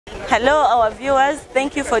Hello our viewers,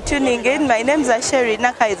 thank you for tuning in. My name is Asheri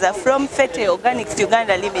Nakaiza from Fete Organics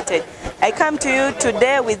Uganda Limited. I come to you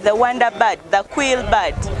today with the wonder bird, the quill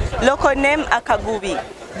bird, local name Akagubi.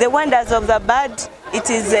 The wonders of the bird, it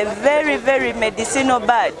is a very medicinal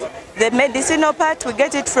bird. The medicinal part, we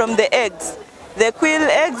get it from the eggs. The quill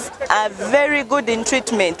eggs are very good in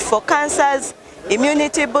treatment for cancers,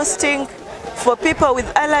 immunity boosting, for people with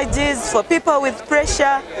allergies, for people with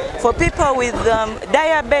pressure, for people with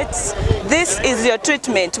diabetes. This is your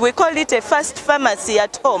treatment. We call it a fast pharmacy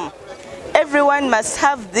at home. Everyone must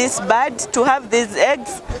have this bird to have these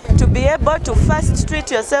eggs to be able to fast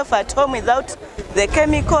treat yourself at home without the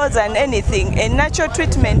chemicals and anything. A natural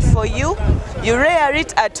treatment for you. You rear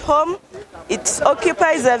it at home. It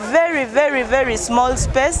occupies a very small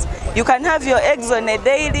space. You can have your eggs on a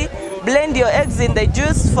daily. Blend your eggs in the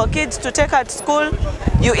juice for kids to take at school.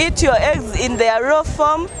 You eat your eggs in their raw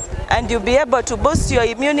form and you'll be able to boost your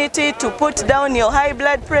immunity, to put down your high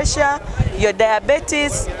blood pressure, your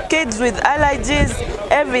diabetes, kids with allergies,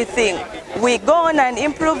 everything. We go on and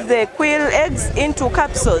improve the quill eggs into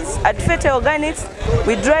capsules. At Fete Organics,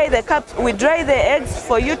 we dry the eggs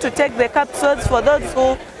for you to take the capsules. For those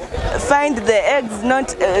who find the eggs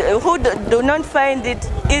who do not find it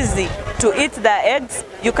easy to eat the eggs,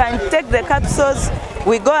 you can take the capsules.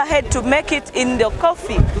 We go ahead to make it in the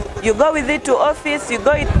coffee. You go with it to office, you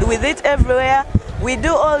go with it everywhere. We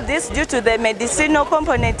do all this due to the medicinal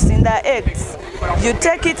components in the eggs. You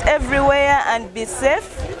take it everywhere and be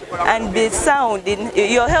safe and be sound.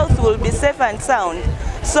 Your health will be safe and sound.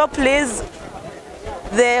 So please,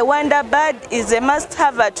 the wonder bird is a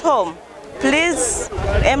must-have at home. Please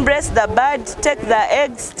embrace the bird, take the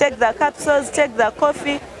eggs, take the capsules, take the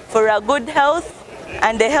coffee for a good health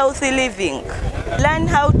and a healthy living. Learn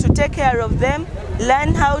how to take care of them,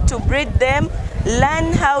 learn how to breed them,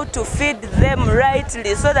 learn how to feed them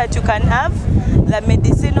rightly so that you can have the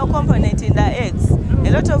medicinal component in the eggs.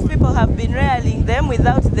 A lot of people have been rearing them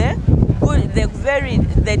without the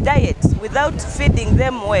diet, without feeding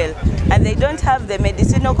them well, and they don't have the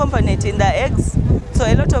medicinal component in the eggs. So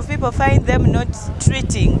a lot of people find them not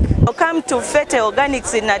treating. So come to Fete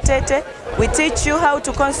Organics in Atete. We teach you how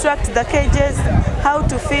to construct the cages, how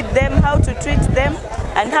to feed them, how to treat them,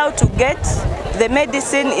 and how to get the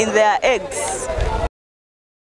medicine in their eggs.